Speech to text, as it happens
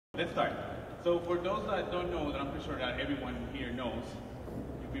let's start. So for those that don't know, that I'm pretty sure that everyone here knows,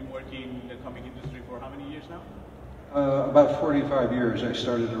 you've been working in the comic industry for how many years now? About 45 years. I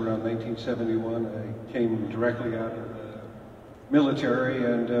started around 1971. I came directly out of the military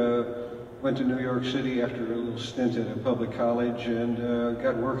and went to New York City after a little stint at a public college and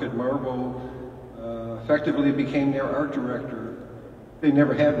got work at Marvel. Effectively became their art director. They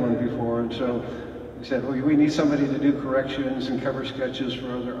never had one before, and so they said, well, we need somebody to do corrections and cover sketches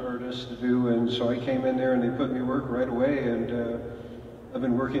for other artists to do, and so I came in there and they put me to work right away, and I've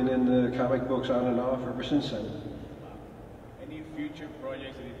been working in the comic books on and off ever since then. Any future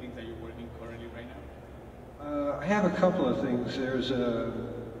projects, any things that you're working currently right now? I have a couple of things. There's a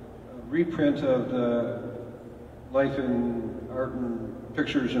reprint of the Life in Art and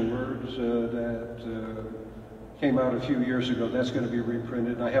Pictures and Words that came out a few years ago. That's going to be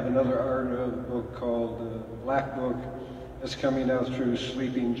reprinted. I have another art book called Black Book that's coming out through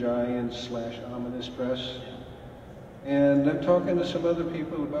Sleeping Giants / Ominous Press. And I'm talking to some other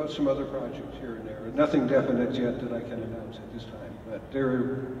people about some other projects here and there. Nothing definite yet that I can announce at this time, but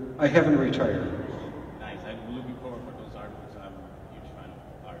I haven't retired. Nice. I'm looking forward for those art books. I'm a huge fan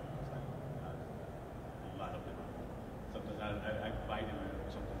of art books. I have a lot of them. Sometimes I buy them and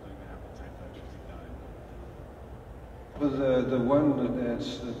sometimes I don't even have the time to actually sit down and Well, the one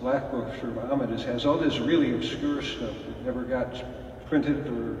that's the Black Book from Ominous has all this really obscure stuff that never got printed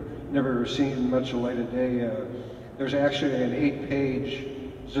or never seen much of light of day. There's actually an 8-page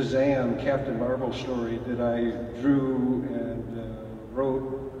Shazam Captain Marvel story that I drew and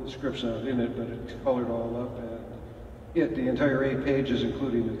wrote the scripts not in it, but it's colored all up. And the entire 8 pages,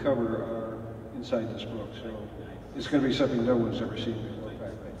 including the cover, are inside this book. So it's going to be something no one's ever seen before.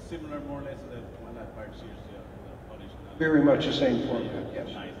 Similar, more or less, to the one that Park series published. Very much the same format, yes.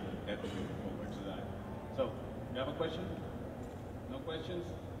 Nice. Definitely looking forward to that. So, you have a question? No questions?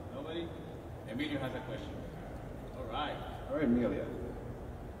 Nobody? Emilio has a question. All right. All right, Amelia.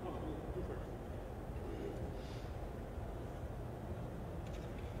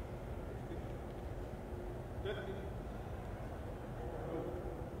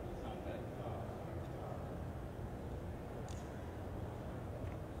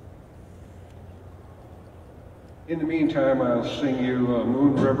 In the meantime, I'll sing you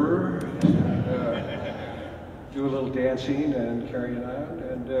Moon River, do a little dancing and carrying on,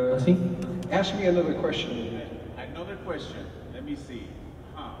 and ask me another question. Another question. Let me see.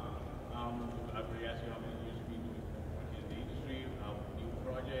 I've already asked you how many years you've been working in the industry, how new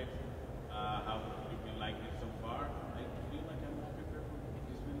projects, how you've been liking it so far. I feel like I'm not prepared for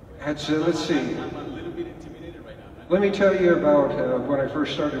this many questions. Let's see. I'm a little bit intimidated right now. Let me tell you about when I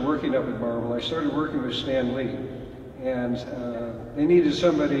first started working up at Marvel. I started working with Stan Lee, and they needed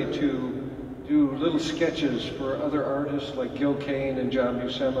somebody to do little sketches for other artists like Gil Kane and John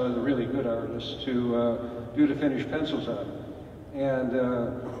Buscema, the really good artists, to do to finish pencils on. And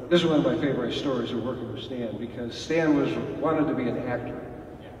this is one of my favorite stories of working with Stan, because Stan wanted to be an actor.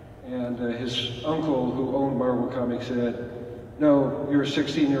 And his uncle, who owned Marvel Comics, said, no, you're a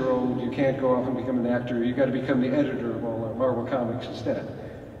 16-year-old, you can't go off and become an actor, you got to become the editor of all our Marvel Comics instead.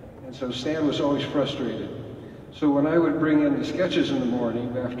 And so Stan was always frustrated. So when I would bring in the sketches in the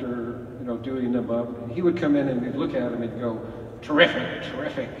morning after, doing them up, he would come in and we'd look at them and go, terrific,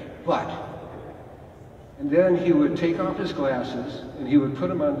 terrific, what? And then he would take off his glasses and he would put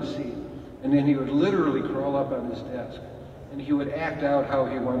them on the seat, and then he would literally crawl up on his desk and he would act out how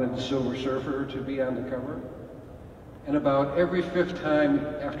he wanted the Silver Surfer to be on the cover. And about every 5th time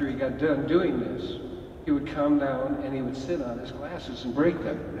after he got done doing this, he would calm down and he would sit on his glasses and break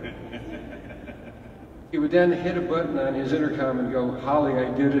them. He would then hit a button on his intercom and go, Holly,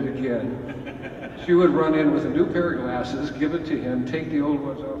 I did it again. She would run in with a new pair of glasses, give it to him, take the old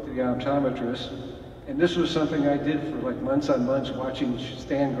ones off to the optometrist, and this was something I did for like months on months, watching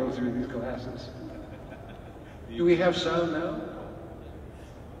Stan go through these glasses. Do we have sound now?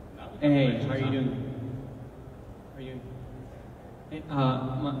 Hey, how are you doing? Hey,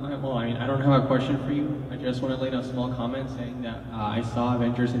 I don't have a question for you. I just want to lay down a small comment saying that I saw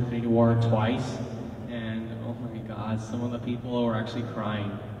Avengers Infinity War twice, and oh my god, some of the people were actually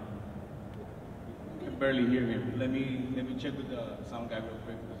crying. I can barely hear him. Let me check with the sound guy real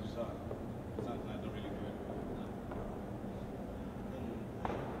quick, because the sound's not really good.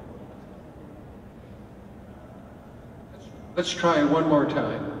 Let's try one more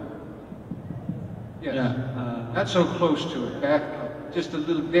time. Yes. Yeah, not so close to it. Back up. Just a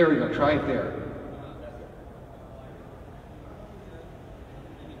little. There we go. Try it there.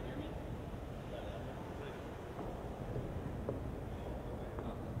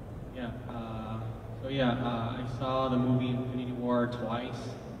 I saw the movie Infinity War twice,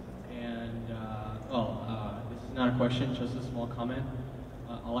 And this is not a question, just a small comment.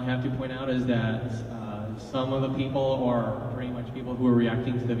 All I have to point out is that some of the people, or pretty much people who are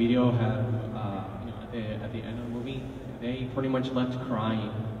reacting to the video, have, at the end of the movie, they pretty much left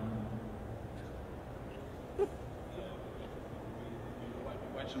crying.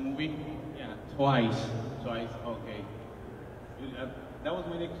 Watch the movie? Yeah, twice. Twice. Okay. That was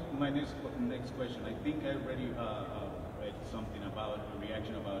my next question. I think I already read something about the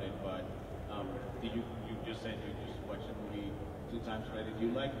reaction about it, but you just said you just watched the movie 2 times already. Do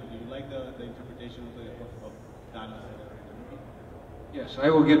you like the interpretation of Thanos in the movie? Yes, I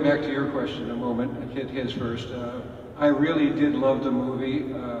will get back to your question in a moment. I hit his first. I really did love the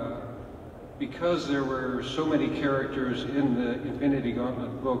movie because there were so many characters in the Infinity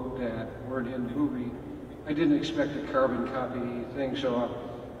Gauntlet book that weren't in the movie. I didn't expect a carbon copy thing, so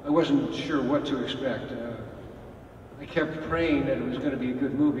I wasn't sure what to expect. I kept praying that it was going to be a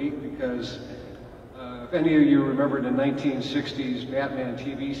good movie because if any of you remember the 1960s Batman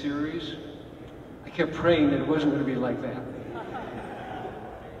TV series, I kept praying that it wasn't going to be like that.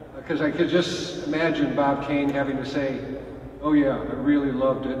 Because I could just imagine Bob Kane having to say, oh yeah, I really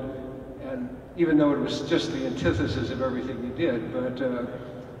loved it. And even though it was just the antithesis of everything he did, but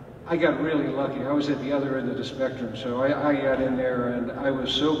I got really lucky. I was at the other end of the spectrum, so I got in there and I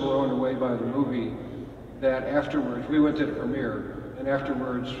was so blown away by the movie that afterwards, we went to the premiere, and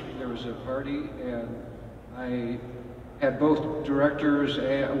afterwards there was a party, and I had both directors,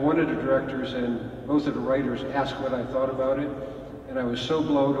 one of the directors and both of the writers ask what I thought about it, and I was so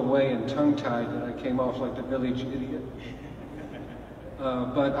blown away and tongue-tied that I came off like the village idiot.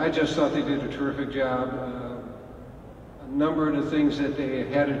 But I just thought they did a terrific job. A number of the things that they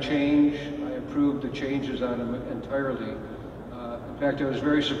had to change, I approved the changes on them entirely. In fact, I was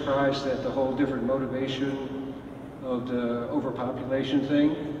very surprised that the whole different motivation of the overpopulation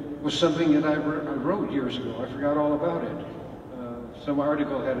thing was something that I wrote years ago. I forgot all about it. Some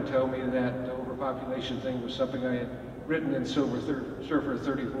article had to tell me that the overpopulation thing was something I had written in Surfer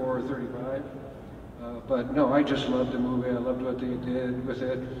 34 or 35. But no, I just loved the movie. I loved what they did with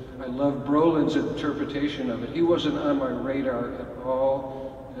it. I loved Brolin's interpretation of it. He wasn't on my radar at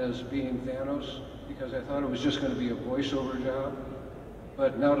all as being Thanos because I thought it was just going to be a voiceover job.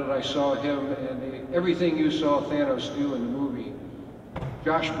 But now that I saw him and everything you saw Thanos do in the movie,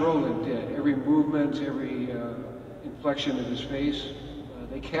 Josh Brolin did. Every movement, every inflection of his face,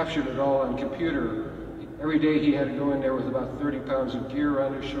 they captured it all on computer. Every day he had to go in there with about 30 pounds of gear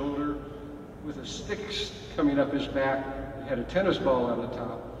on his shoulder, with a stick coming up his back. He had a tennis ball on the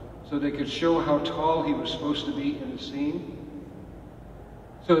top, so they could show how tall he was supposed to be in the scene.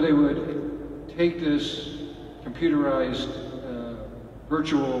 So they would take this computerized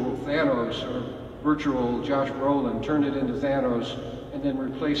virtual Thanos or virtual Josh Brolin, turn it into Thanos, and then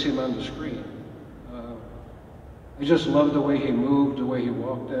replace him on the screen. I just loved the way he moved, the way he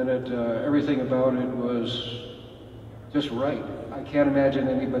walked in it. Everything about it was just right. I can't imagine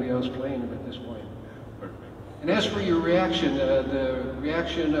anybody else playing it at this point. And as for your reaction, the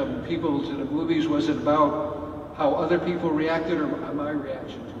reaction of people to the movies, was it about how other people reacted or my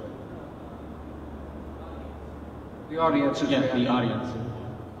reaction to it? The audience's reaction. The audience.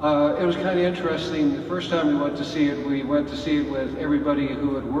 It was kind of interesting. The first time we went to see it with everybody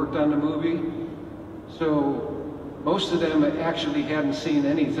who had worked on the movie. So most of them actually hadn't seen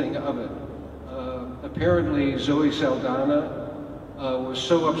anything of it. Apparently Zoe Saldana was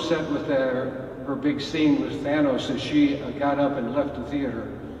so upset with her big scene with Thanos that she got up and left the theater.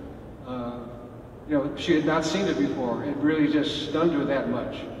 She had not seen it before. It really just stunned her that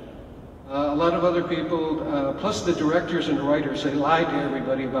much. A lot of other people, plus the directors and the writers, they lied to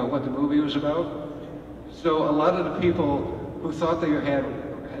everybody about what the movie was about. So a lot of the people who thought they had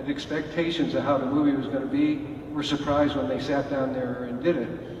expectations of how the movie was going to be were surprised when they sat down there and did it.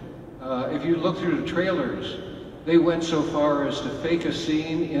 If you look through the trailers, they went so far as to fake a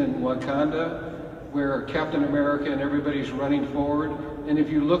scene in Wakanda where Captain America and everybody's running forward, and if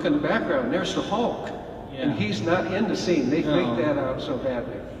you look in the background, there's the Hulk, and he's not in the scene. They faked that out so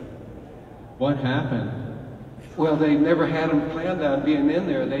badly. What happened? Well, they never had him planned on being in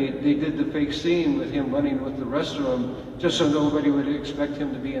there. They did the fake scene with him running with the rest of them, just so nobody would expect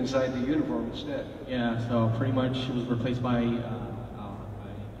him to be inside the uniform instead. Yeah, so pretty much it was replaced by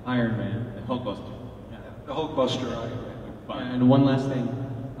Iron Man, the Hulkbuster. Yeah. The Hulkbuster Iron Man. And one last thing,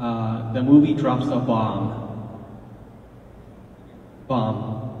 the movie drops a bomb.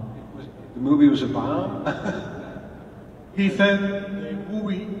 The movie was a bomb? He said the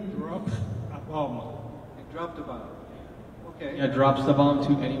movie drops a bomb. It dropped a bomb. Okay. Yeah, drops the bomb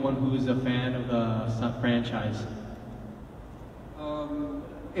to anyone who is a fan of the franchise.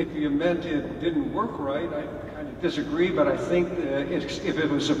 if you meant it didn't work right, I kind of disagree, but I think if it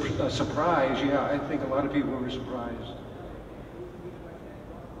was a surprise, yeah, I think a lot of people were surprised.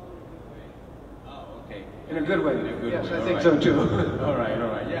 Oh, okay. In a good way. In a good Yes, way. I All think right. so too. All right, all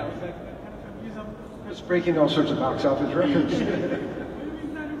right. Yeah, I was like, kind of confused. It's breaking all sorts of box office records.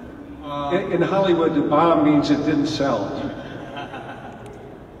 In Hollywood, the bomb means it didn't sell.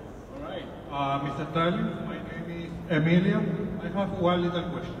 All right. Mr. Starlin, my name is Emilia. I have one little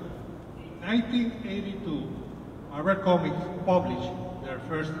question. In 1982, Marvel Comics published their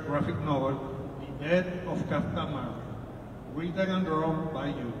first graphic novel, The Death of Captain Marvel, written and drawn by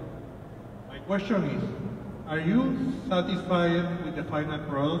you. My question is, are you satisfied with the final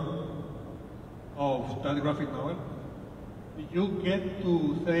product of that graphic novel? Did you get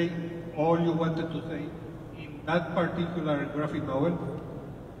to say all you wanted to say in that particular graphic novel?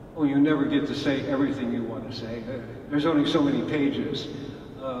 Well, you never get to say everything you want to say. There's only so many pages.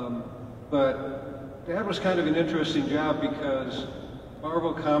 But that was kind of an interesting job because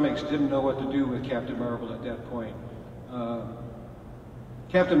Marvel Comics didn't know what to do with Captain Marvel at that point.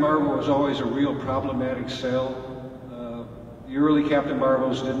 Captain Marvel was always a real problematic sell. The early Captain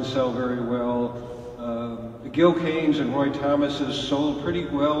Marvels didn't sell very well. The Gil Kanes and Roy Thomases sold pretty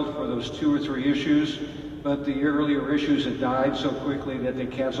well for those 2 or 3 issues, but the earlier issues had died so quickly that they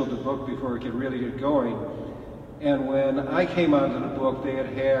canceled the book before it could really get going. And when I came onto the book, they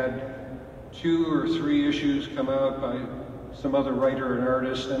had 2 or 3 issues come out by some other writer and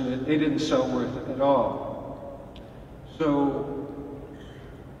artist, and they didn't sell worth it at all. So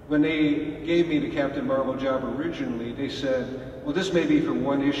when they gave me the Captain Marvel job originally, they said, well, this may be for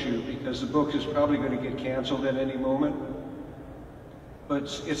 1 issue because the book is probably going to get canceled at any moment. But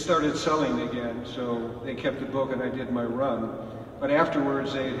it started selling again, so they kept the book and I did my run. But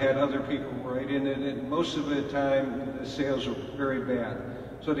afterwards, they had other people write in it, and most of the time, the sales were very bad.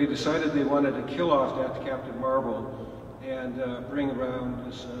 So they decided they wanted to kill off that Captain Marvel and bring around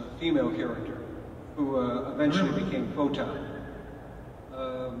this female character who eventually became Photon.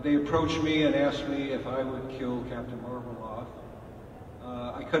 They approached me and asked me if I would kill Captain Marvel off.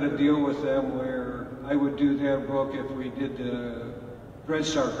 I cut a deal with them where I would do their book if we did the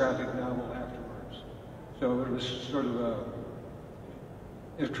Dreadstar graphic novel afterwards. So it was sort of a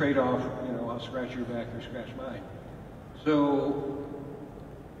trade-off, you know, I'll scratch your back or scratch mine. So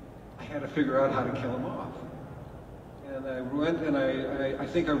I had to figure out how to kill him off. And I went and I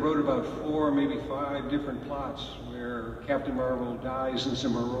think I wrote about 4, maybe 5 different plots where Captain Marvel dies in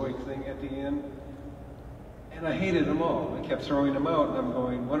some heroic thing at the end. And I hated them all. I kept throwing them out and I'm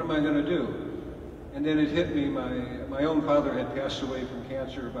going, what am I going to do? And then it hit me, my own father had passed away from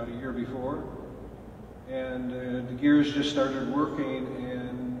cancer about a year before. And the gears just started working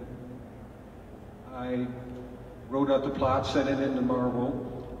and I wrote out the plot, sent it into Marvel.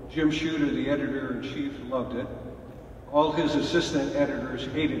 Jim Shooter, the editor-in-chief, loved it. All his assistant editors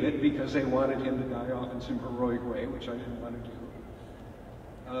hated it because they wanted him to die off in some heroic way, which I didn't want to do.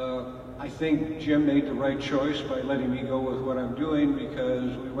 I think Jim made the right choice by letting me go with what I'm doing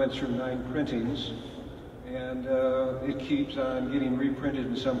because we went through 9 printings and it keeps on getting reprinted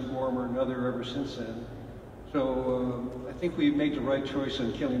in some form or another ever since then. So I think we made the right choice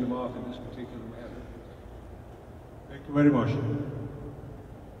in killing him off in this particular matter. Thank you very much.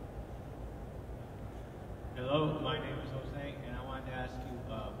 Hello, my name is Jose, and I wanted to ask you,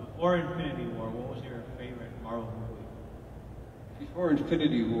 before Infinity War, what was your favorite Marvel movie? Before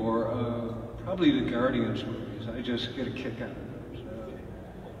Infinity War, probably the Guardians movies. I just get a kick out of those.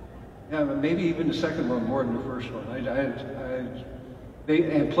 Yeah, but maybe even the second one more than the first one.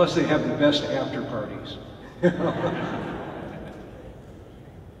 And plus they have the best after parties.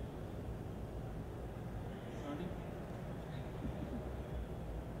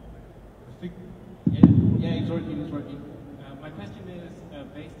 Yeah, it's working, it's working. My question is,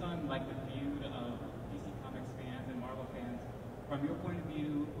 based on like the feud of DC Comics fans and Marvel fans, from your point of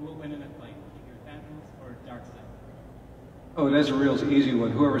view, who will win in a fight, either Thanos or Darkseid? Oh, that's a real easy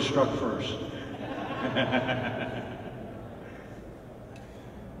one. Whoever struck first. I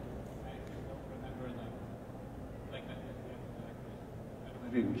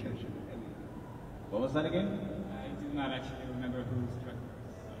didn't catch it. What was that again? I do not actually remember who struck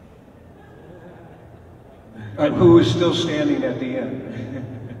first. Who was still standing at the end.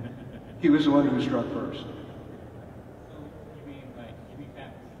 He was the one who struck first. So you mean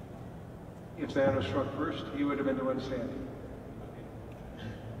Thanos? If Thanos struck first, he would have been the one standing.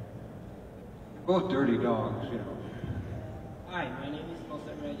 Both dirty dogs, you know. Hi, my name is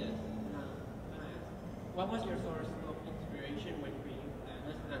Jose Reyes. What was your source of inspiration when creating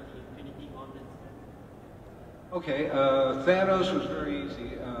Thanos and the Infinity Gauntlet? Okay, Thanos was very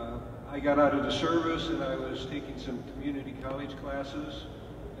easy. I got out of the service and I was taking some community college classes.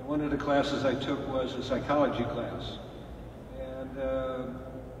 And one of the classes I took was a psychology class. And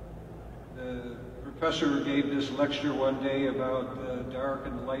the professor gave this lecture one day about the dark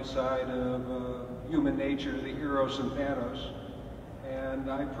and the light side of human nature, the Eros and Thanos. And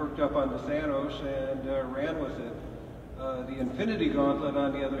I perked up on the Thanos and ran with it. The Infinity Gauntlet,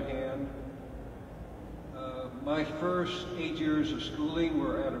 on the other hand, my first 8 years of schooling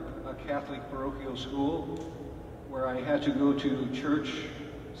were at a Catholic parochial school where I had to go to church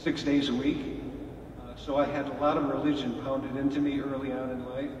 6 days a week. So I had a lot of religion pounded into me early on in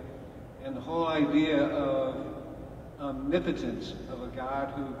life. And the whole idea of omnipotence, of a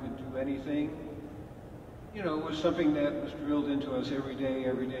God who could do anything, you know, was something that was drilled into us every day,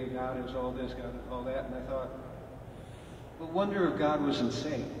 God is all this, God is all that. And I thought, well, wonder if God was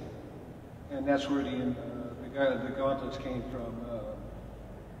insane. And that's where the gauntlets came from.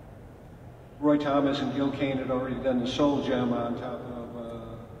 Roy Thomas and Gil Kane had already done the soul gem on top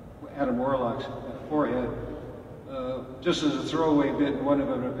of Adam Warlock's forehead. Just as a throwaway bit in one of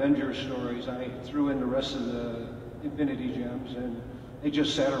the Avengers stories, I threw in the rest of the Infinity Gems, and they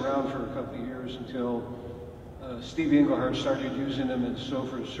just sat around for a couple of years until Steve Englehart started using them in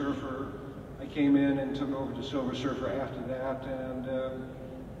Silver Surfer. I came in and took over the Silver Surfer after that, and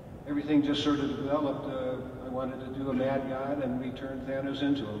everything just sort of developed. I wanted to do a mad god, and we turned Thanos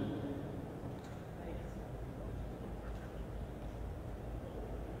into him.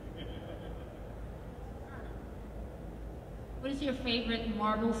 What is your favorite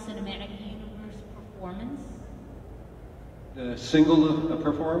Marvel Cinematic Universe performance? The single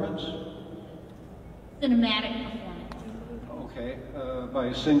performance? Cinematic performance. Okay, by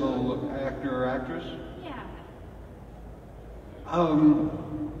a single actor or actress? Yeah.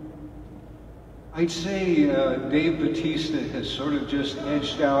 I'd say Dave Bautista has sort of just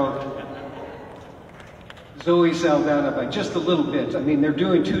edged out Zoe Saldana by just a little bit. I mean, they're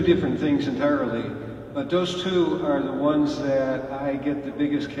doing two different things entirely, but those two are the ones that I get the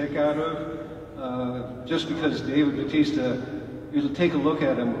biggest kick out of. Just because David Bautista, you take a look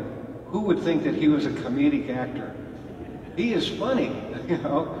at him, who would think that he was a comedic actor? He is funny, you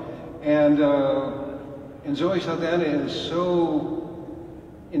know, and Zoe Saldana is so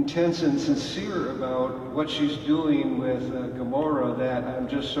intense and sincere about what she's doing with Gamora that I'm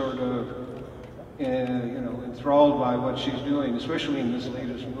just sort of, you know, enthralled by what she's doing, especially in this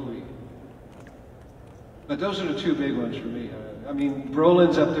latest movie. But those are the two big ones for me. I mean,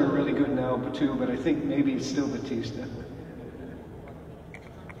 Brolin's up there really good now, too, but I think maybe it's still Bautista.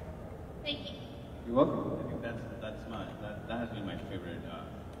 Thank you. You're welcome. I think that has been my favorite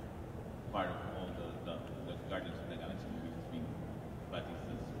part of all the Guardians of the Galaxy movies. It's been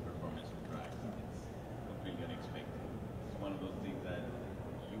Bautista's performance with Drax. It's completely unexpected. It's one of those things that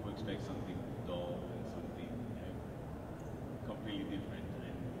you expect something dull and something completely different,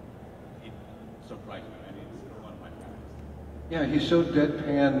 and it surprised me, and it's one of my favorites. Yeah, he's so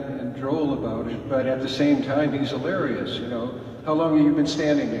deadpan and droll about it, but at the same time, he's hilarious, you know. How long have you been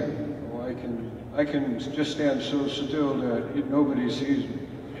standing there? Oh, I can just stand so still that nobody sees me.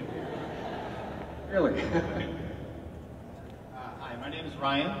 Really? Hi, my name is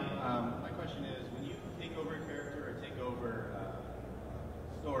Ryan. My question is, when you take over a character or take over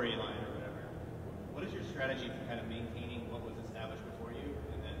a storyline or whatever, what is your strategy for kind of maintaining what was established before you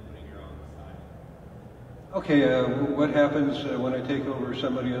and then putting your own style? Okay, what happens when I take over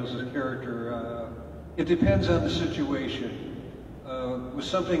somebody else's character? It depends on the situation. With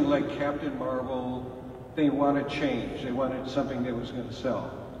something like Captain Marvel, they wanted change. They wanted something that was going to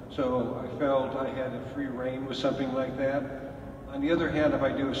sell. So I felt I had a free reign with something like that. On the other hand, if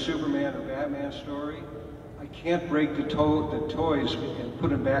I do a Superman or Batman story, I can't break the toys and put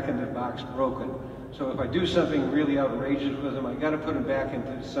them back in the box broken. So if I do something really outrageous with them, I got to put them back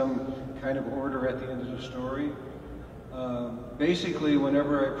into some kind of order at the end of the story. Basically,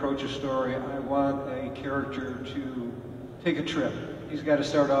 whenever I approach a story, I want a character to take a trip. He's got to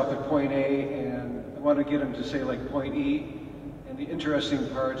start off at point A, and I want to get him to say like point E, and the interesting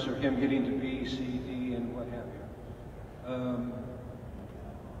parts are him getting to B, C, D, and what have you.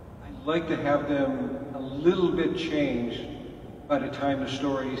 I like to have them a little bit changed by the time the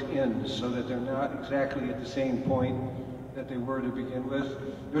story ends, so that they're not exactly at the same point that they were to begin with.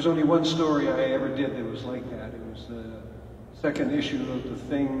 There's only one story I ever did that was like that. It was the second issue of The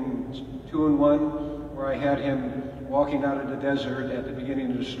Thing 2-in-1, where I had him walking out of the desert at the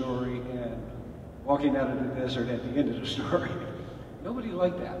beginning of the story and walking out of the desert at the end of the story. Nobody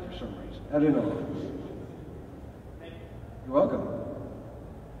liked that for some reason. I don't know. You're welcome.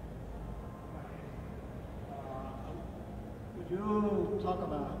 you talk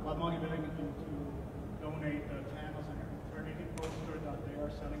about what motivated you to donate the Thanos and Eternity poster that they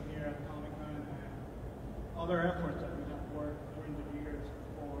are selling here at Comic Con and other efforts that we have worked during the years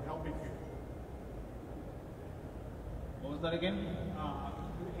for helping people. What was that again?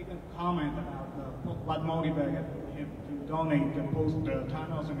 He can comment about what motivated him to donate the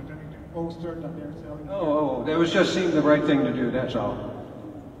Thanos and Eternity poster that they're selling. Oh, that was just seemed the right thing to do, that's all.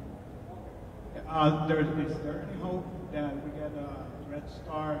 Is there any hope that we get a Red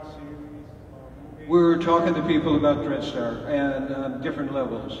Star series or movie? We're talking to people about Dreadstar and on different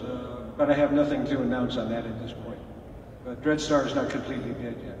levels, but I have nothing to announce on that at this point. But Dreadstar is not completely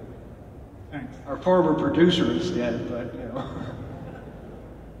dead yet. Thanks. Our former producer is dead, but you know.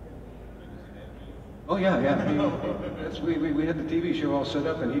 Oh yeah. We had the TV show all set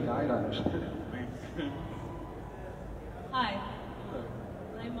up and he died on us. Hi,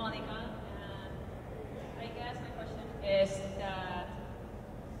 I'm Monica, and I guess my question is that,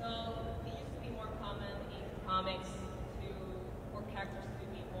 so it used to be more common in comics for characters to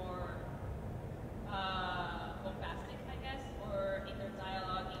be more bombastic, I guess, or in their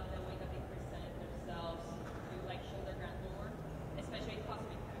dialogue, in the way that they present themselves to like show their grandeur, especially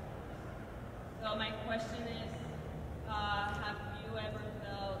cosmic characters. So my question is, have you ever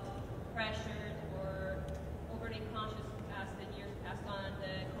felt pressured or overly conscious as the years passed on and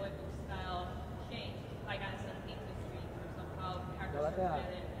the comic book style changed, like as an industry in terms of how characters are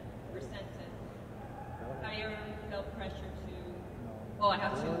written and presented? Have you ever felt pressure to, oh, I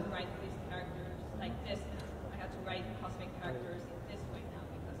have to write these characters like this now. I have to write cosmic characters in this way now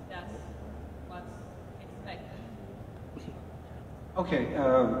because that's what's expected. Okay,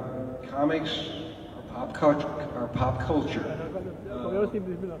 comics are pop culture.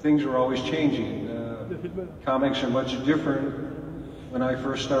 Things are always changing. Comics are much different when I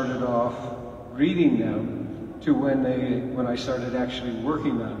first started off reading them to when I started actually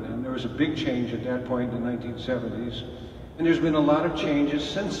working on them. There was a big change at that point in the 1970s, and there's been a lot of changes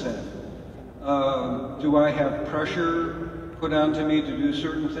since then. Do I have pressure put onto me to do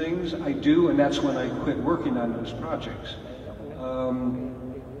certain things? I do, and that's when I quit working on those projects.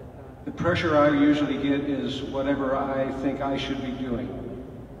 The pressure I usually get is whatever I think I should be doing.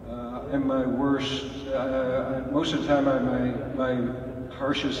 I'm my worst, most of the time I'm my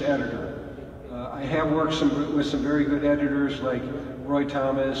harshest editor. I have worked with some very good editors like Roy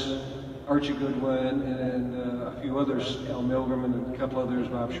Thomas, Archie Goodwin, and a few others, Al Milgram and a couple others,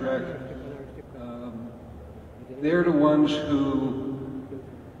 Bob Schreck. They're the ones who,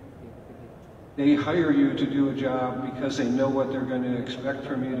 they hire you to do a job because they know what they're going to expect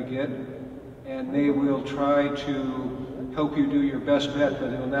from you to get, and they will try to help you do your best bet, but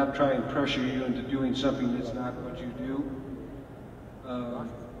they will not try and pressure you into doing something that's not what you do.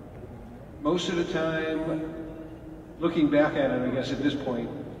 Most of the time, looking back at it, I guess at this point,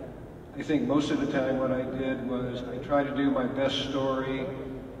 I think most of the time what I did was I tried to do my best story,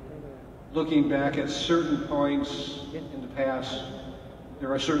 looking back at certain points in the past.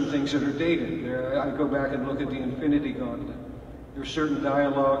 There are certain things that are dated. I go back and look at the Infinity Gauntlet. There's certain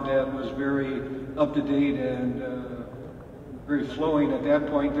dialogue that was very up to date and very flowing at that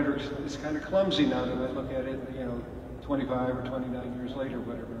point that is kind of clumsy now that I look at it, 25 or 29 years later,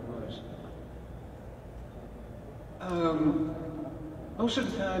 whatever it was. Most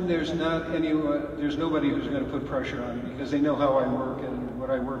of the time, there's nobody who's going to put pressure on me because they know how I work, and what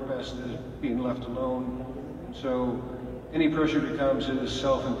I work best is being left alone. And so any pressure that comes is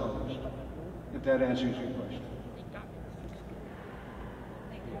self-imposed, if that answers your question.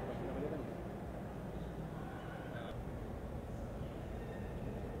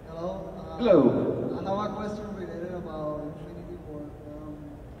 Hello. Hello. I have a question related about Infinity War.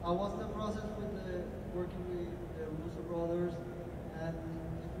 How was the process with working with the Russo brothers, and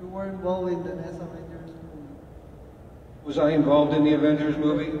if you were involved in the next Avengers movie? Was I involved in the Avengers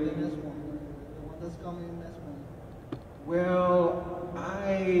movie? The next one, the one that's coming next one. Well,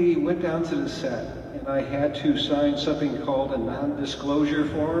 I went down to the set and I had to sign something called a non-disclosure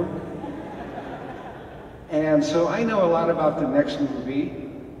form. And so I know a lot about the next movie,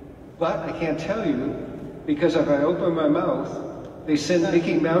 but I can't tell you because if I open my mouth, they send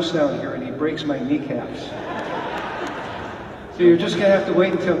Mickey Mouse down here and he breaks my kneecaps. So you're just going to have to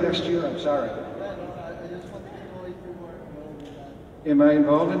wait until next year, I'm sorry. I just wanted to know if you were involved in that. Am I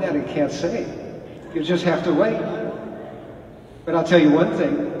involved in that? I can't say. You just have to wait. But I'll tell you one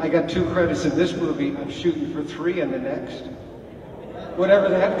thing, I got 2 credits in this movie, I'm shooting for 3 in the next. Whatever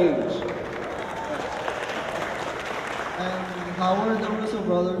that means. And how were the Russo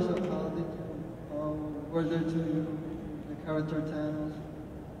brothers, and how did you, were there to the character Thanos?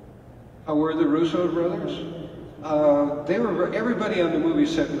 How were the Russo brothers? Everybody on the movie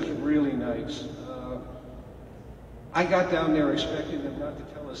set was really nice. I got down there expecting them not to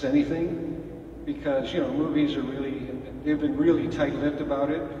tell us anything because, you know, movies are they've been really tight-lipped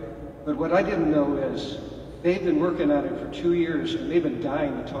about it. But what I didn't know is they've been working on it for 2 years and they've been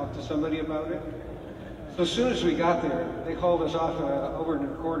dying to talk to somebody about it. So as soon as we got there, they called us off over in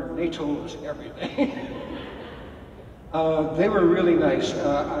the corner and they told us everything. They were really nice.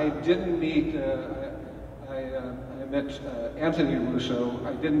 I didn't meet, I met Anthony Russo.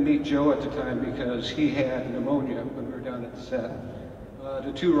 I didn't meet Joe at the time because he had pneumonia when we were down at the set.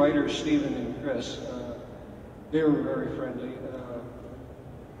 The two writers, Stephen and Chris, they were very friendly.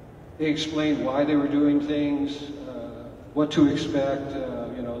 They explained why they were doing things, what to expect.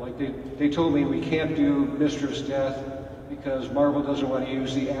 You know, like they told me we can't do Mistress Death because Marvel doesn't want to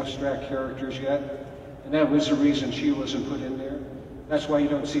use the abstract characters yet. And that was the reason she wasn't put in there. That's why you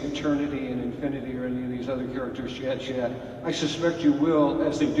don't see Eternity and Infinity or any of these other characters yet. I suspect you will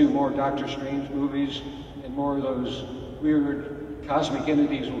as they do more Doctor Strange movies and more of those weird cosmic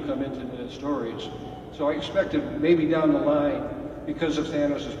entities will come into the stories. So I expected maybe down the line, because of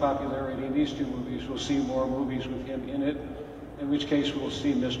Thanos' popularity in these two movies, we'll see more movies with him in it, in which case we'll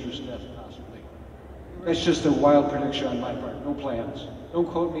see Mistress Death possibly. That's just a wild prediction on my part, no plans. Don't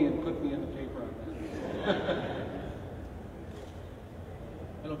quote me and put me in the paper on that.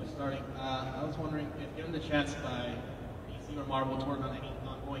 Hello, Mr. Starlin. I was wondering, if given the chance by DC or Marvel to work on any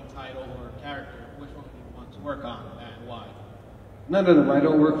ongoing title or character, which one would you want to work on and why? None of them. I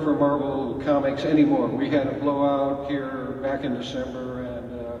don't work for Marvel Comics anymore. We had a blowout here back in December,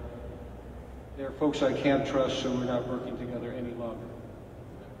 and there are folks I can't trust, so we're not working together any longer.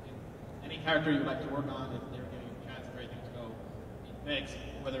 Any character you'd like to work on if they're giving you a chance for everything to go mixed,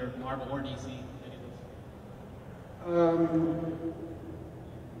 whether Marvel or DC, any of those?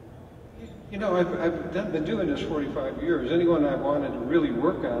 You know, I've been doing this 45 years. Anyone I wanted to really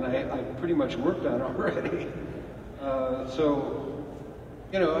work on, I pretty much worked on already. So,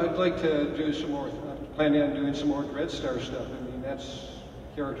 you know, I'd like to do some more, I'm planning on doing some more Red Star stuff. I mean, that's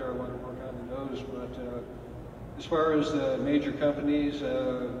a character I want to work on in those, but as far as the major companies,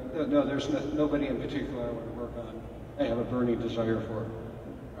 no, there's nobody in particular I want to work on. I have a burning desire for. All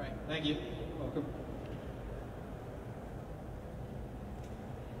right, thank you. Welcome.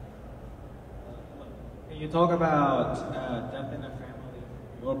 Can you talk about death in the family,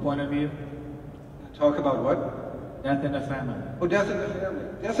 your point of view? Talk about what? Death in the Family. Oh, Death in the Family.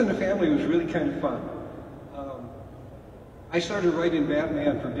 Death in the Family was really kind of fun. I started writing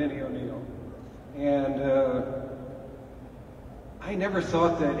Batman for Denny O'Neil, and I never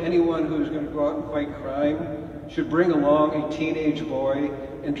thought that anyone who was going to go out and fight crime should bring along a teenage boy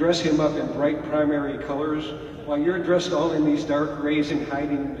and dress him up in bright primary colors while you're dressed all in these dark grays and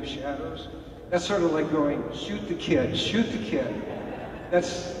hiding in the shadows. That's sort of like going, shoot the kid, shoot the kid.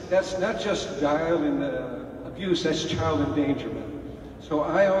 That's not just guile and abuse, that's child endangerment. So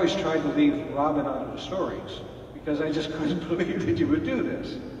I always tried to leave Robin out of the stories because I just couldn't believe that you would do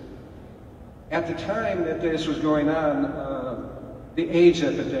this. At the time that this was going on, the AIDS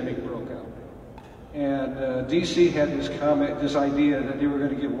epidemic broke out. And DC had this idea that they were going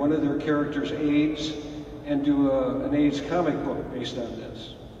to give one of their characters AIDS and do an AIDS comic book based on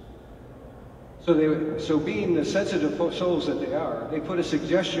this. So being the sensitive souls that they are, they put a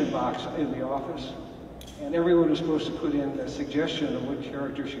suggestion box in the office, and everyone was supposed to put in a suggestion of what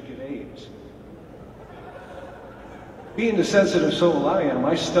character should get AIDS. Being the sensitive soul I am,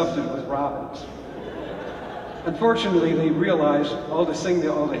 I stuffed it with Robins. Unfortunately, they realized all the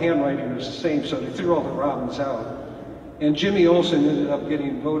handwriting was the same, so they threw all the Robins out. And Jimmy Olsen ended up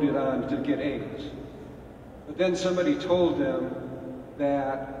getting voted on to get AIDS. But then somebody told them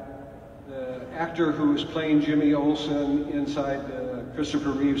that the actor who was playing Jimmy Olsen inside the Christopher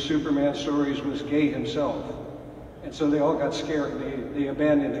Reeve Superman stories was gay himself. And so they all got scared. They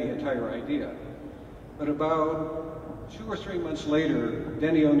abandoned the entire idea. But about 2 or 3 months later,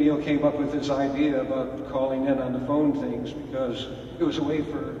 Denny O'Neil came up with this idea about calling in on the phone things because it was a way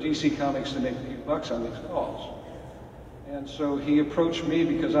for DC Comics to make a few bucks on these calls. And so he approached me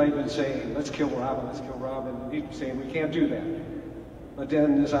because I'd been saying, let's kill Robin, and he'd been saying, we can't do that. But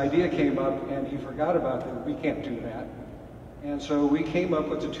then this idea came up and he forgot about that, we can't do that. And so we came up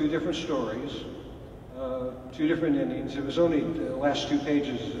with the 2 different stories, 2 different endings. It was only the last 2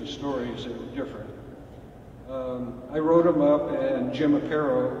 pages of stories that were different. I wrote them up, and Jim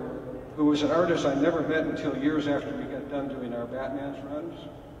Aparo, who was an artist I never met until years after we got done doing our Batman's runs.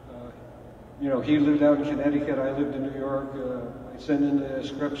 You know, he lived out in Connecticut, I lived in New York. I'd send in the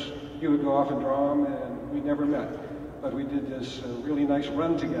scripts, he would go off and draw them, and we never met. But we did this really nice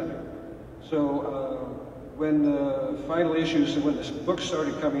run together. So when the final issues, when this book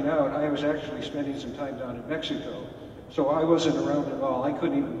started coming out, I was actually spending some time down in Mexico. So I wasn't around at all. I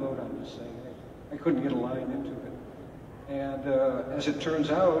couldn't even vote on this thing. I couldn't get a line into it. And as it turns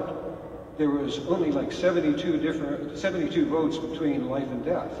out, there was only like 72 votes between life and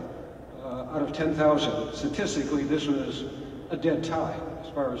death out of 10,000. Statistically, this was a dead tie as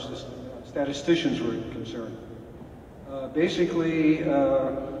far as the statisticians were concerned. Basically,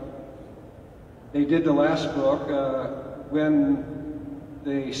 they did the last book when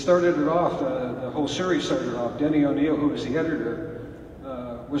they started it off, the whole series started off. Denny O'Neil, who was the editor,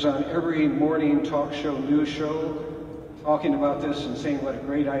 was on every morning talk show, news show, talking about this and saying what a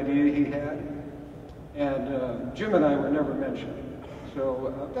great idea he had. And Jim and I were never mentioned.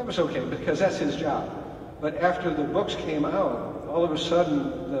 So that was okay, because that's his job. But after the books came out, all of a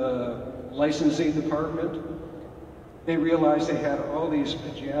sudden, the licensing department, they realized they had all these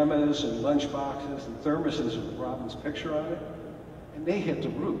pajamas and lunch boxes and thermoses with Robin's picture on it, and they hit the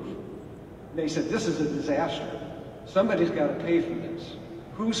roof. They said, this is a disaster. Somebody's got to pay for this.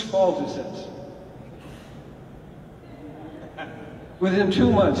 Whose fault is this? Within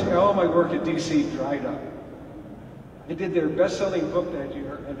 2 months, all my work at DC dried up. They did their best-selling book that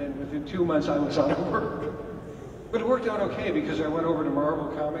year, and then within 2 months, I was out of work. But it worked out okay, because I went over to Marvel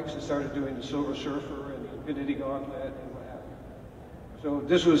Comics and started doing the Silver Surfer and the Infinity Gauntlet and what have you. So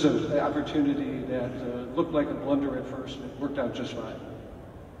this was an opportunity that looked like a blunder at first, and it worked out just fine.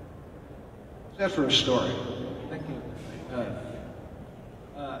 That's for a story. Thank you.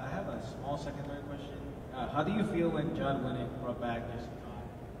 I have a small secondary question. How do you feel when John Lennon brought back this con?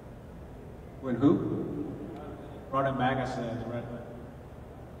 When who? Brought him back as the Red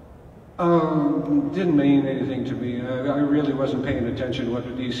Didn't mean anything to me. I really wasn't paying attention to what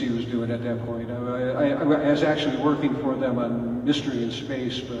the DC was doing at that point. I was actually working for them on Mystery in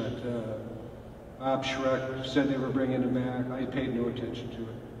Space, but Bob Schreck said they were bringing him back. I paid no attention to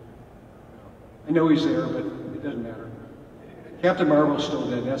it. I know he's there, but it doesn't matter. Captain Marvel's still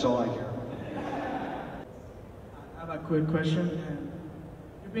dead, that's all I care. I have a quick question.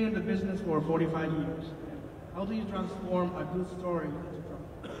 You've been in the business for 45 years. How do you transform a good story into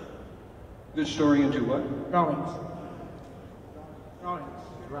drawings? Good story into what? Drawings. Drawing.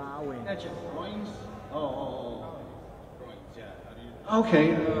 Sketches. Drawings? Drawings, yeah. How do you... Okay,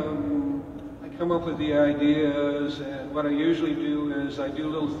 I come up with the ideas, and what I usually do is I do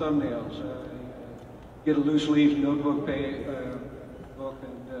little thumbnails. Get a loose leaf notebook book,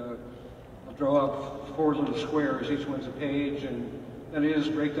 and I'll draw up 4 little squares, each one's a page, and then I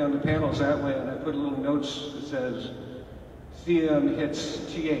just break down the panels that way, and I put little notes that says, CM hits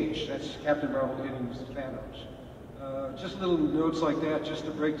TH, that's Captain Marvel hitting Thanos. Just little notes like that, just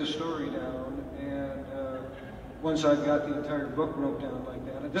to break the story down, and once I've got the entire book broke down like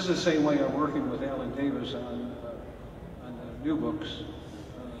that, and this is the same way I'm working with Alan Davis on the new books.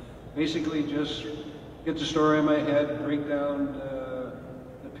 Basically just get the story in my head, break down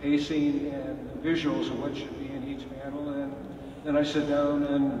the pacing and the visuals of what should be in each panel, and then I sit down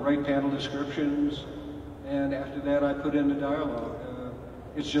and write panel descriptions, and after that I put in the dialogue.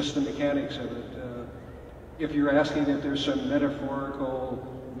 It's just the mechanics of it. If you're asking if there's some metaphorical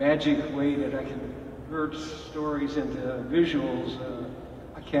magic way that I can convert stories into visuals,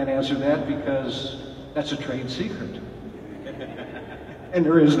 I can't answer that because that's a trade secret. And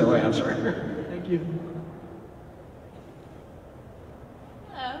there is no answer. Thank you.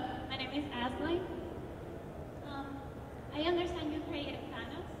 Hello, my name is Ashley. I understand you created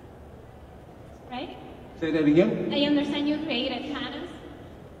Thanos, right? Say that again? I understand you created Thanos.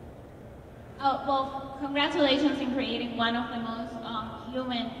 Oh, well, congratulations in creating one of the most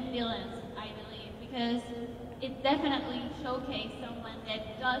human villains, I believe, because it definitely showcased someone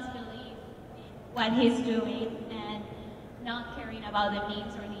that does believe in what he's doing and not caring about the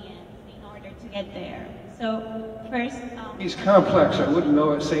means or the ends in order to get there. So, first... he's complex. I wouldn't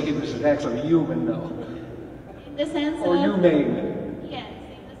know it, say he was actually human, though. In the sense or of... humane. Yes,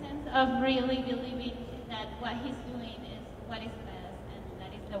 in the sense of really believing that what he's doing is what is best and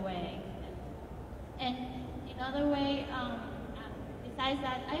that is the way. And another way, besides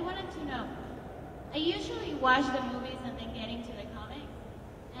that, I wanted to know, I usually watch the movies and then get into the comics,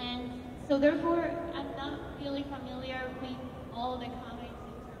 and so therefore I'm not really familiar with all the comics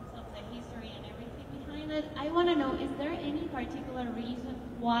in terms of the history and everything behind it. I want to know, is there any particular reason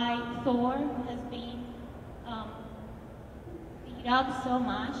why Thor has been beat up so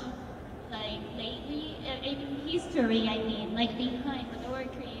much, like lately, in history I mean, like behind when they were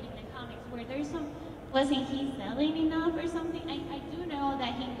creating the comics, where there's some, wasn't he selling enough or something? I do know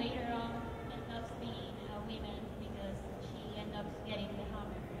that he later on ended up being a woman because she ended up getting the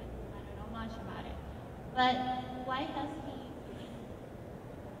hammer. I don't know much about it. But why has he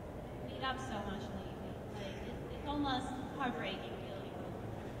beat up so much lately? Like, it's almost heartbreaking, really.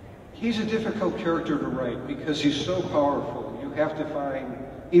 He's a difficult character to write because he's so powerful. You have to find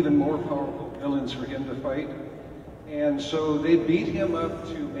even more powerful villains for him to fight. And so they beat him up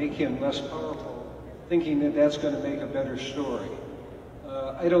to make him less powerful, thinking that that's going to make a better story.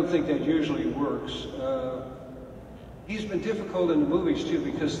 I don't think that usually works. He's been difficult in the movies too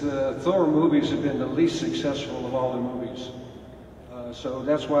because the Thor movies have been the least successful of all the movies. So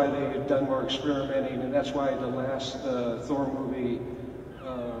that's why they've done more experimenting, and that's why the last Thor movie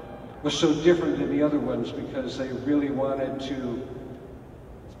was so different than the other ones, because they really wanted to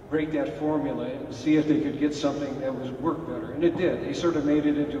break that formula and see if they could get something that would work better. And it did. They sort of made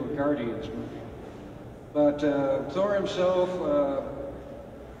it into a Guardians movie. But Thor himself,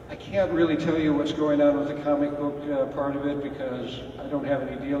 I can't really tell you what's going on with the comic book part of it because I don't have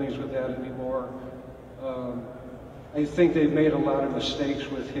any dealings with that anymore. I think they've made a lot of mistakes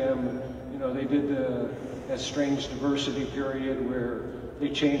with him. You know, they did that strange diversity period where they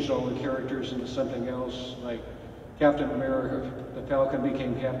changed all the characters into something else, like Captain America, the Falcon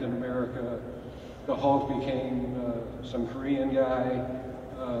became Captain America, the Hulk became some Korean guy,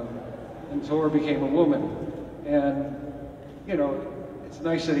 and Thor became a woman. And, you know, it's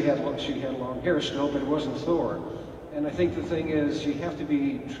nice that she had long hair still, but it wasn't Thor. And I think the thing is, you have to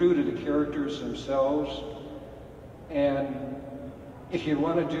be true to the characters themselves. And if you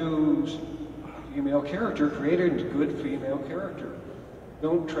want to do a female character, create a good female character.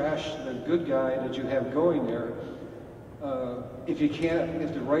 Don't trash the good guy that you have going there.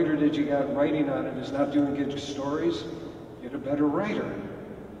 If the writer that you got writing on it is not doing good stories, get a better writer.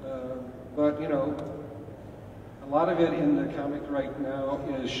 But, you know, a lot of it in the comic right now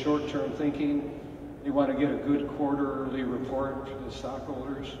is short-term thinking. They want to get a good quarterly report to the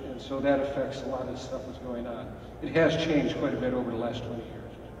stockholders, and so that affects a lot of stuff that's going on. It has changed quite a bit over the last 20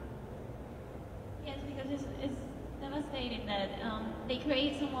 years. Yes, because it's devastating that they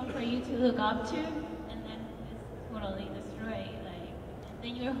create someone for you to look up to, and then it's totally destroyed. Like, and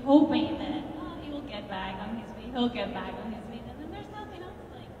then you're hoping that he will get back on his feet, he'll get back on his feet, and then there's nothing else.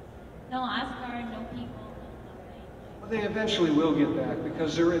 Like, no Asgard, no people. Well, they eventually will get back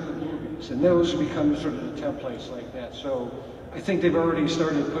because they're in the movies, and those become sort of the templates like that. So I think they've already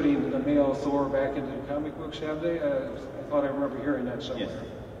started putting the male Thor back into the comic books, have they? I thought I remember hearing that somewhere.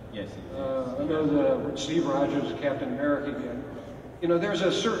 Yes. I know Steve Rogers is Captain America again. You know, there's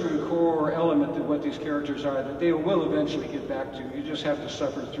a certain core element to what these characters are that they will eventually get back to. You just have to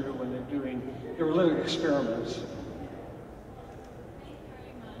suffer through when they're doing their little experiments.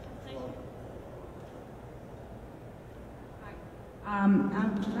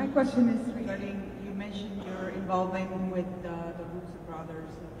 My question is regarding, you mentioned your involvement with the Russo brothers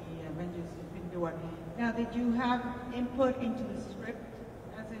in the Avengers Infinity War. Now, did you have input into the script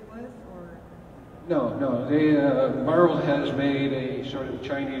as it was, or? No. Marvel has made a sort of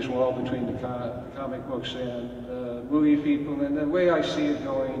Chinese wall between the comic books and the movie people, and the way I see it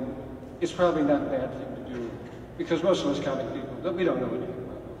going, it's probably not a bad thing to do, because most of us comic people, we don't know anything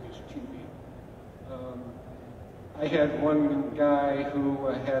about movies or TV. I had one guy who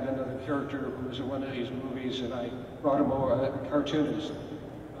had another character who was in one of these movies, and I brought him over, a cartoonist,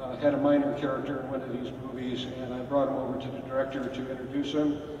 had a minor character in one of these movies, and I brought him over to the director to introduce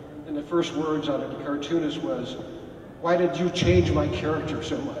him. And the first words out of the cartoonist was, "Why did you change my character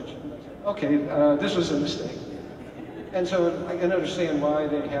so much?" And I said, okay, this was a mistake. And so I can understand why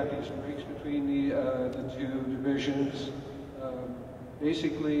they have these breaks between the two divisions.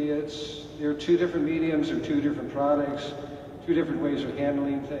 Basically, there are two different mediums, there are two different products, two different ways of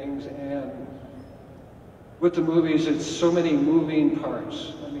handling things, and with the movies, it's so many moving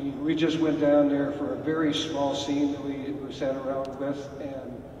parts. I mean, we just went down there for a very small scene that we sat around with,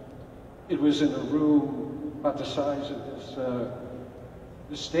 and it was in a room about the size of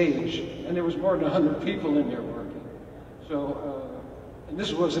this stage, and there was more than 100 people in there working. So, and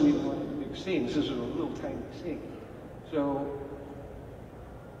this wasn't even one of the big scenes, this was a little tiny scene. So,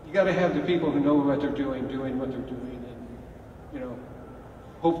 you got to have the people who know what they're doing what they're doing, and, you know,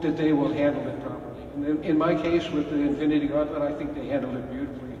 hope that they will handle it properly. And in my case, with the Infinity Gauntlet, I think they handled it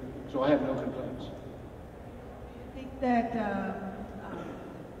beautifully, so I have no complaints. I think that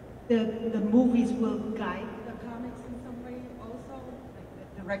the movies will guide the comics in some way also,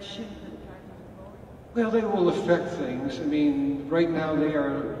 like the direction the characters are going? Well, they will affect things. I mean, right now they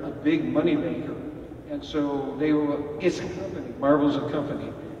are a big moneymaker, and so it's a company. Marvel's a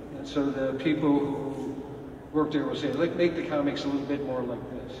company. And so the people who work there will say, make the comics a little bit more like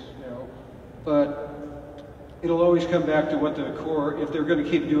this, you know. But it'll always come back to what the core, if they're going to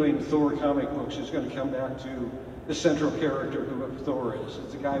keep doing Thor comic books, it's going to come back to the central character who Thor is.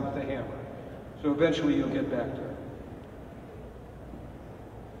 It's the guy with the hammer. So eventually you'll get back to it.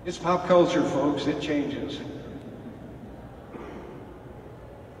 It's pop culture, folks. It changes.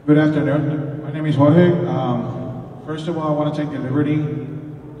 Good afternoon. My name is Jorge. First of all, I want to take the liberty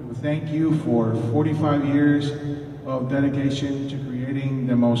to thank you for 45 years of dedication to creating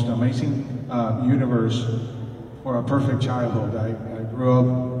the most amazing universe for a perfect childhood. I grew up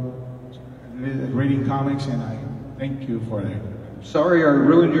reading comics, and I thank you for that. Sorry I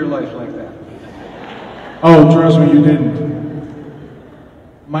ruined your life like that. Oh, trust me, you didn't.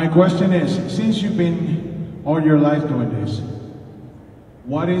 My question is, since you've been all your life doing this,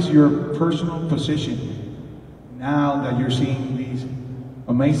 what is your personal position now that you're seeing these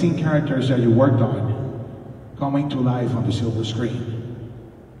amazing characters that you worked on coming to life on the silver screen?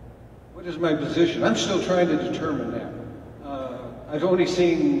 What is my position? I'm still trying to determine that. I've only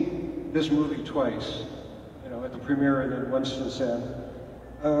seen this movie twice, at the premiere and then once since then.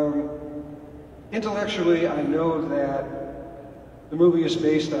 Intellectually, I know that the movie is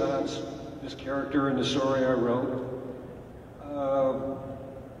based on this character and the story I wrote.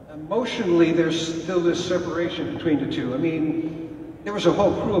 Emotionally, there's still this separation between the two. I mean, there was a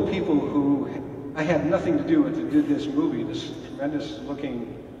whole crew of people who I had nothing to do with that did this movie, this tremendous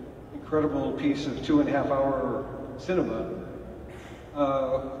looking, incredible piece of 2.5-hour cinema.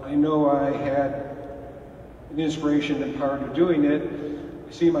 I know I had an inspiration and part of doing it.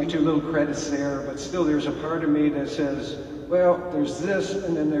 I see my 2 little credits there, but still there's a part of me that says, well, there's this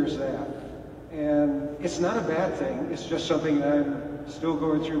and then there's that. And it's not a bad thing. It's just something I'm still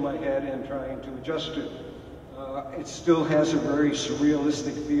going through my head and trying to adjust to. It still has a very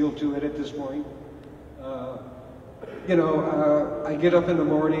surrealistic feel to it at this point. I get up in the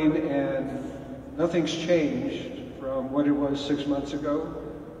morning and nothing's changed from what it was 6 months ago.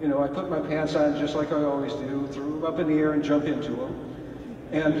 I put my pants on just like I always do, throw them up in the air and jump into them.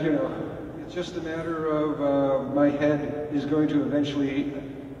 And, it's just a matter of my head is going to eventually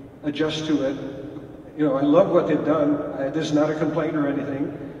adjust to it. I love what they've done. This is not a complaint or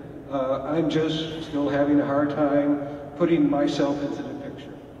anything. I'm just still having a hard time putting myself into the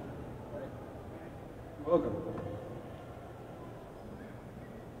picture. You're welcome.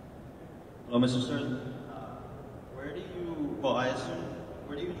 Hello, Mr. Starlin. Where do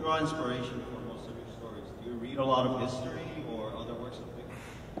you draw inspiration for most of your stories? Do you read a lot of history or other works of fiction?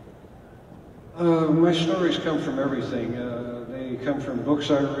 My stories come from everything. They come from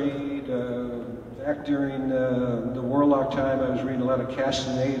books I read. Back during the Warlock time, I was reading a lot of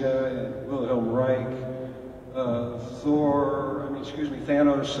Castaneda and Wilhelm Reich.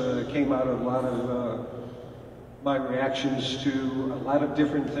 Thanos came out of a lot of my reactions to a lot of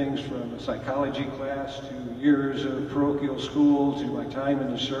different things, from a psychology class to years of parochial school to my time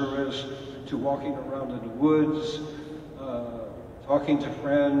in the service to walking around in the woods, talking to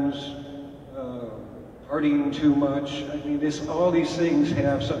friends, partying too much. I mean, all these things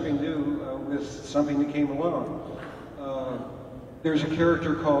have something to do with something that came along. There's a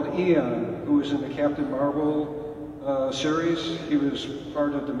character called Eon who was in the Captain Marvel series. He was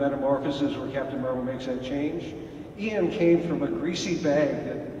part of the metamorphosis where Captain Marvel makes that change. Eon came from a greasy bag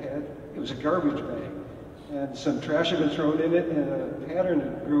it was a garbage bag, and some trash had been thrown in it, and a pattern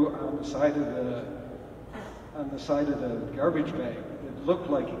that grew on the side of the garbage bag. It looked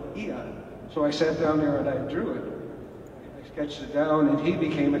like Eon. So I sat down there and I drew it. I sketched it down, and he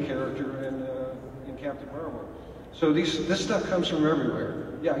became a character in Captain Marvel. So this stuff comes from everywhere.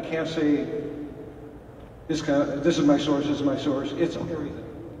 Yeah, I can't say this is my source, this is my source. It's everything.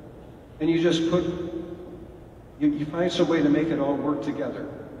 And you just you find some way to make it all work together.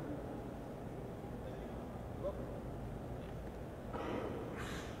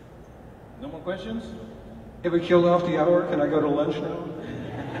 No more questions? Have we killed off the hour? Can I go to lunch now?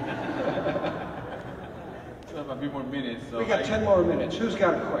 We have a few more minutes. So we got 10 more minutes. Who's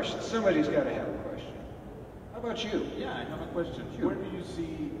got a question? Somebody's got to have a question. How about you? Yeah, I have a question. Where do you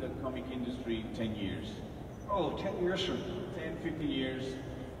see the comic industry in 10 years? Oh, 10 years from 10, 15 years,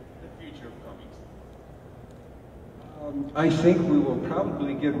 the future of comics. I think we will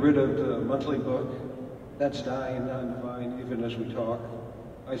probably get rid of the monthly book. That's dying on the vine even as we talk.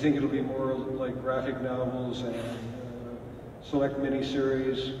 I think it'll be more like graphic novels and select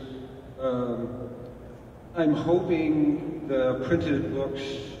miniseries. I'm hoping the printed books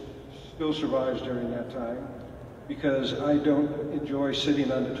still survives during that time, because I don't enjoy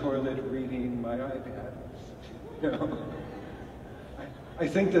sitting on the toilet reading my iPad. I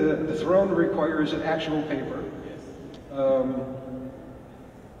think the throne requires an actual paper.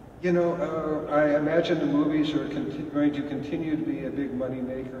 You know, I imagine the movies are going to continue to be a big money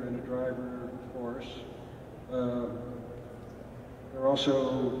maker and a driver force. They're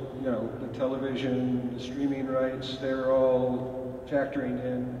also, you know, the television, the streaming rights, they're all factoring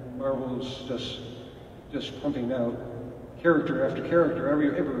in. Marvel's just pumping out character after character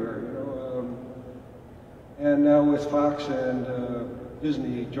everywhere, you know. And now with Fox and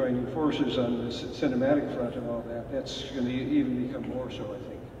Disney joining forces on the cinematic front and all that, that's going to even become more so, I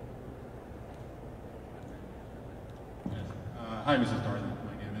think. Hi, Mrs. Starlin.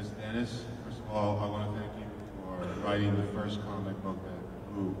 My name is Dennis. First of all, I want to thank you for writing the first comic book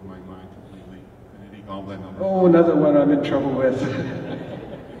that blew my mind completely. Infinity Gauntlet number 5. Oh, another one I'm in trouble with.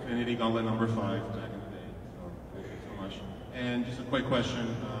 Infinity Gauntlet number 5 back in the day. So thank you so much. And just a quick question.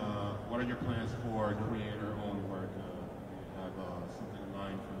 What are your plans for creator-owned work? Do you have something in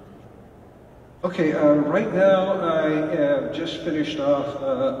mind for the future? Okay, right now I have just finished off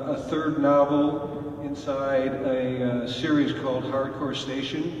a third novel inside a series called Hardcore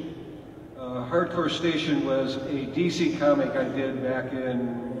Station. Hardcore Station was a DC comic I did back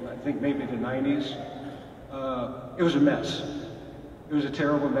in, I think maybe the 90s. It was a mess. It was a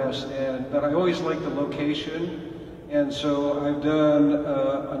terrible mess, but I always liked the location, and so I've done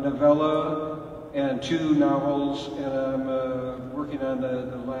a novella and 2 novels, and I'm working on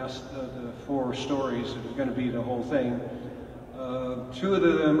the last of the 4 stories that are going to be the whole thing. 2 of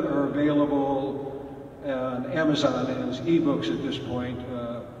them are available on Amazon as ebooks at this point.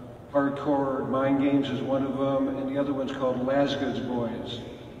 Hardcore Mind Games is one of them, and the other one's called Lasgood's Boys.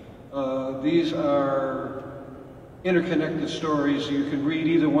 These are interconnected stories. You can read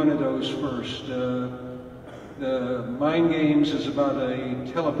either one of those first. The Mind Games is about a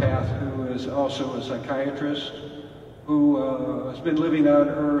telepath who is also a psychiatrist who has been living on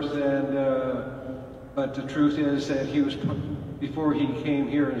Earth, but the truth is that he was, before he came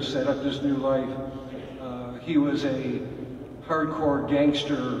here and set up this new life, he was a hardcore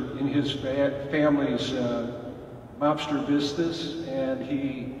gangster in his family's mobster business, and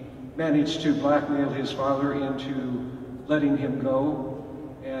he managed to blackmail his father into letting him go.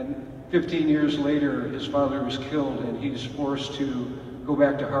 And 15 years later, his father was killed, and he's forced to go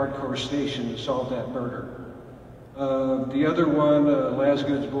back to Hardcore Station to solve that murder. The other one,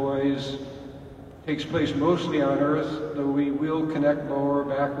 Lasgood's Boys, takes place mostly on Earth, though we will connect more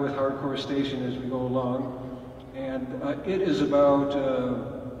back with Hardcore Station as we go along. And it is about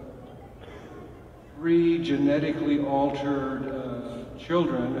 3 genetically altered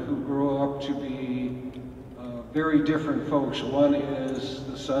children who grow up to be very different folks. One is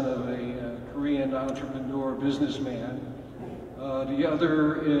the son of a Korean entrepreneur businessman. The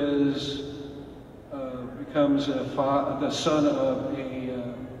other is becomes the son of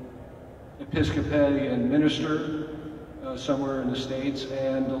a Episcopalian minister somewhere in the States.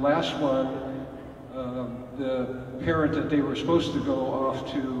 And the last one, the parent that they were supposed to go off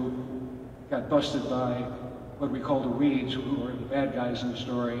to got busted by what we call the weeds, who are the bad guys in the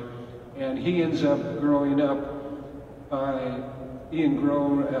story. And he ends up growing up by being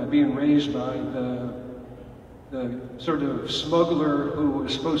raised by the sort of smuggler who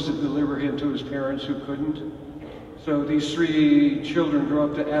was supposed to deliver him to his parents who couldn't. So these 3 children grow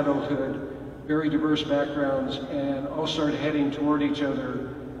up to adulthood, very diverse backgrounds, and all start heading toward each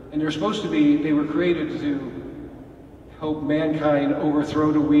other. And they're supposed to be, they were created to help mankind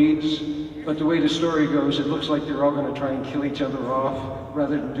overthrow the weeds, but the way the story goes, it looks like they're all going to try and kill each other off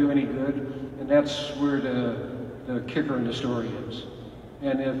rather than do any good. And that's where the kicker in the story is.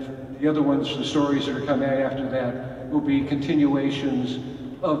 And if the other ones, the stories that are coming after that, will be continuations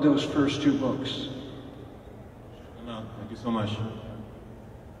of those first 2 books. Thank you so much.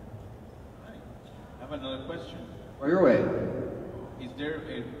 I have another question. Fire away. Is there,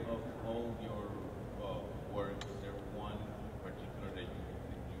 of all your works, is there one particular that you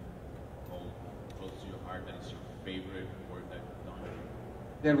hold close to your heart that is your favorite work that you've done?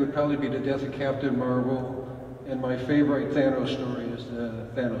 That would probably be The Death of Captain Marvel, and my favorite Thanos story is the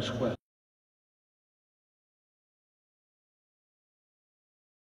Thanos Quest.